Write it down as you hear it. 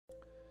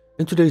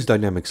In today's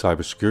dynamic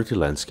cybersecurity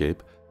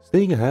landscape,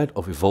 staying ahead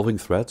of evolving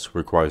threats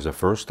requires a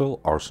versatile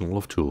arsenal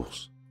of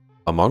tools.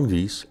 Among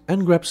these,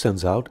 Ngrep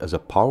stands out as a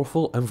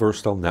powerful and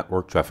versatile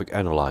network traffic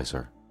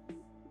analyzer.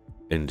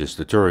 In this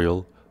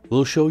tutorial,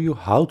 we'll show you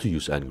how to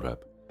use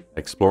Ngrep,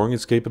 exploring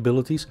its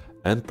capabilities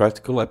and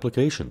practical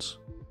applications.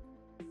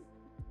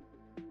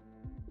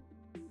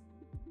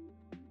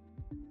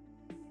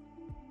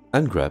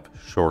 Ngrep,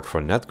 short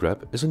for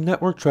Ngrep, is a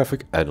network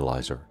traffic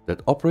analyzer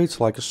that operates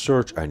like a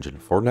search engine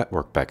for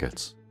network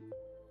packets.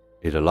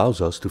 It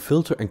allows us to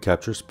filter and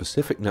capture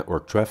specific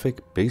network traffic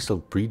based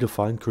on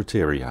predefined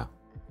criteria.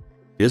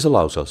 This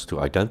allows us to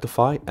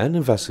identify and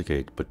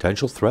investigate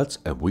potential threats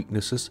and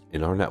weaknesses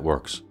in our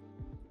networks.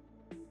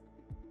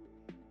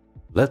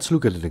 Let's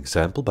look at an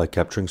example by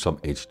capturing some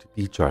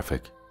HTTP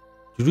traffic.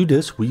 To do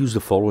this, we use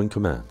the following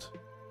command.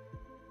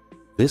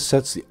 This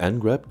sets the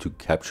Ngrep to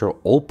capture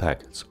all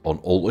packets on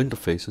all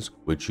interfaces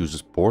which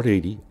uses port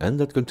 80 and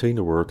that contain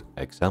the word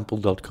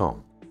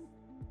example.com.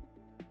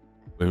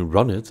 When we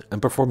run it and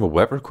perform a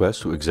web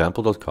request to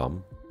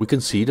example.com, we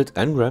can see that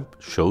Ngrep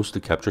shows the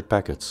captured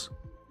packets.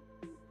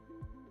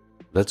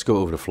 Let's go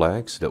over the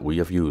flags that we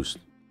have used.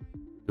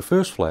 The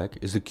first flag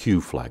is the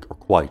Q flag or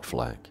quite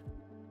flag.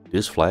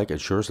 This flag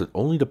ensures that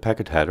only the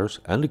packet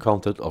headers and the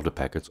content of the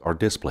packets are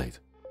displayed.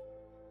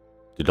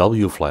 The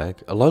W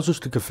flag allows us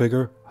to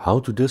configure how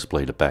to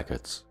display the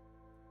packets.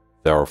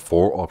 There are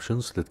 4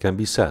 options that can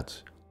be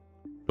set: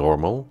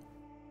 normal,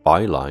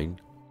 byline,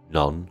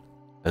 none,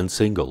 and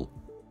single.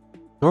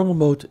 Normal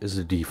mode is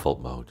the default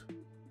mode.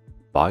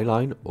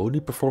 Byline only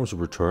performs a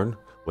return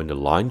when the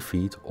line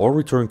feed or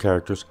return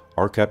characters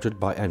are captured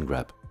by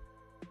Ngrep.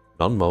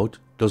 None mode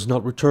does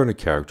not return a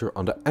character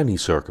under any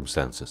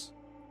circumstances.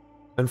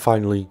 And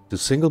finally, the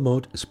single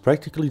mode is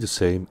practically the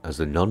same as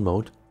the none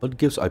mode, but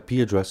gives IP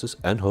addresses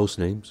and host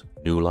names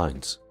new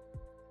lines.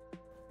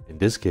 In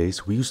this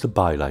case, we use the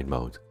byline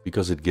mode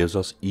because it gives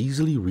us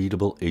easily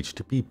readable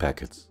HTTP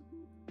packets.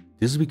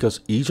 This is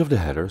because each of the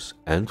headers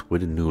end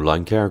with a new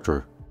line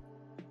character.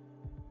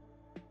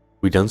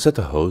 We then set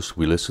the host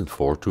we listened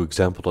for to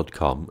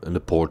example.com and the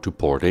port to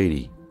port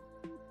 80.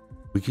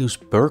 We can use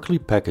Berkeley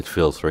packet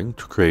filtering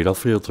to create our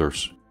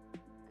filters.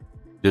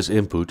 This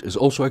input is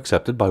also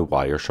accepted by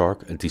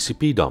Wireshark and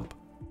TCP dump.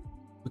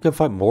 We can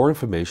find more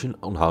information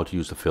on how to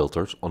use the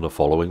filters on the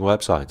following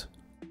website.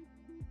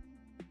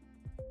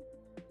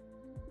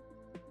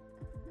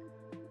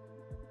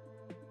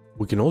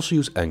 We can also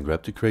use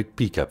Ngrep to create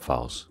PCAP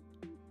files.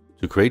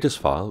 To create this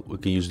file, we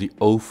can use the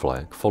O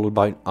flag followed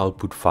by an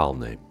output file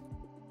name.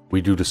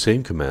 We do the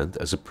same command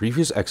as a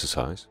previous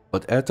exercise,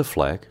 but add the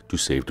flag to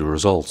save the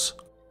results.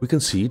 We can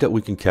see that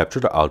we can capture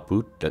the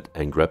output that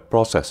Ngrep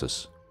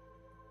processes.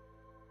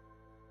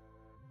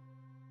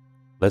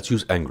 Let's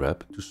use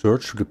Ngrep to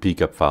search through the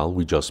PCAP file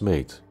we just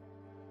made.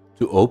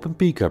 To open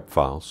PCAP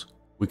files,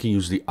 we can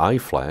use the I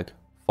flag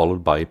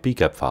followed by a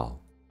PCAP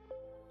file.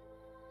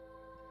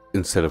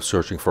 Instead of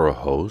searching for a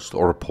host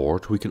or a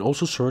port, we can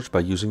also search by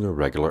using a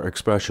regular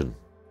expression.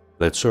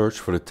 Let's search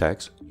for the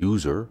tags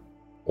user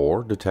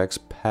or the tags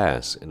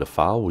pass in the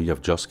file we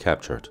have just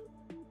captured.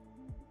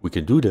 We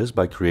can do this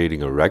by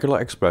creating a regular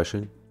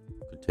expression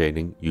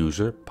containing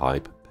user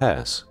pipe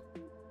pass.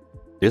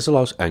 This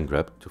allows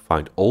Ngrep to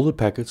find all the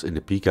packets in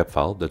the PCAP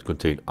file that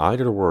contain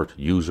either the word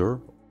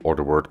user or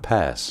the word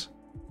pass.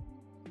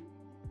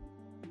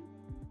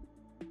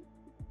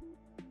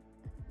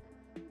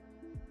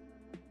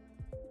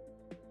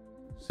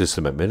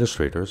 System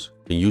administrators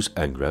can use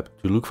Ngrep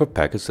to look for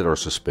packets that are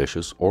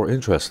suspicious or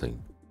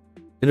interesting.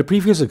 In the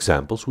previous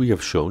examples, we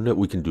have shown that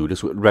we can do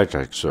this with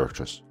regex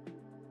searches.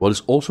 What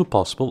is also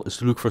possible is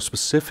to look for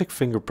specific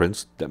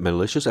fingerprints that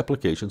malicious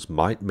applications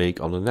might make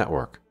on the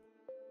network.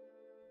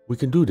 We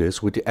can do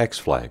this with the X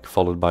flag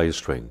followed by a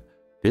string.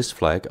 This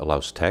flag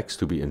allows text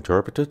to be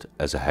interpreted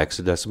as a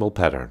hexadecimal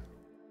pattern.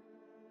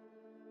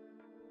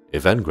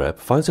 If Ngrep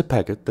finds a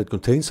packet that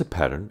contains a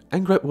pattern,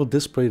 Ngrep will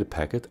display the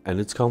packet and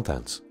its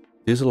contents.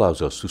 This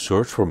allows us to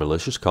search for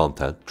malicious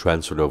content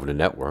transferred over the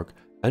network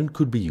and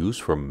could be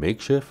used for a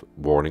makeshift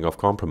warning of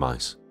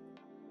compromise.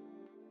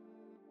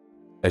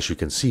 As you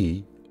can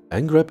see,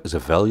 Ngrep is a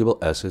valuable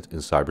asset in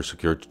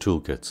cybersecurity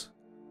toolkits,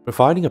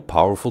 providing a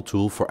powerful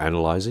tool for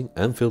analyzing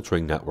and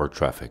filtering network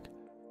traffic.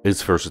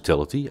 Its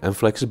versatility and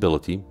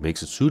flexibility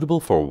makes it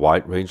suitable for a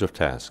wide range of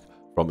tasks,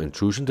 from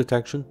intrusion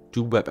detection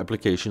to web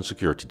application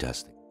security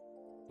testing.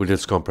 With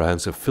its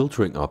comprehensive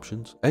filtering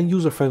options and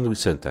user-friendly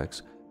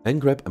syntax,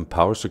 Ngrep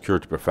empowers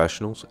security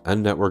professionals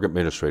and network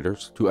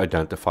administrators to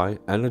identify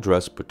and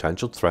address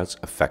potential threats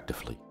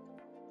effectively.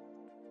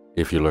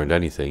 If you learned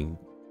anything,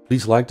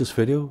 please like this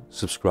video,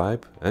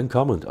 subscribe, and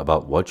comment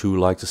about what you would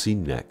like to see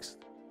next.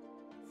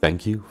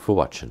 Thank you for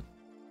watching.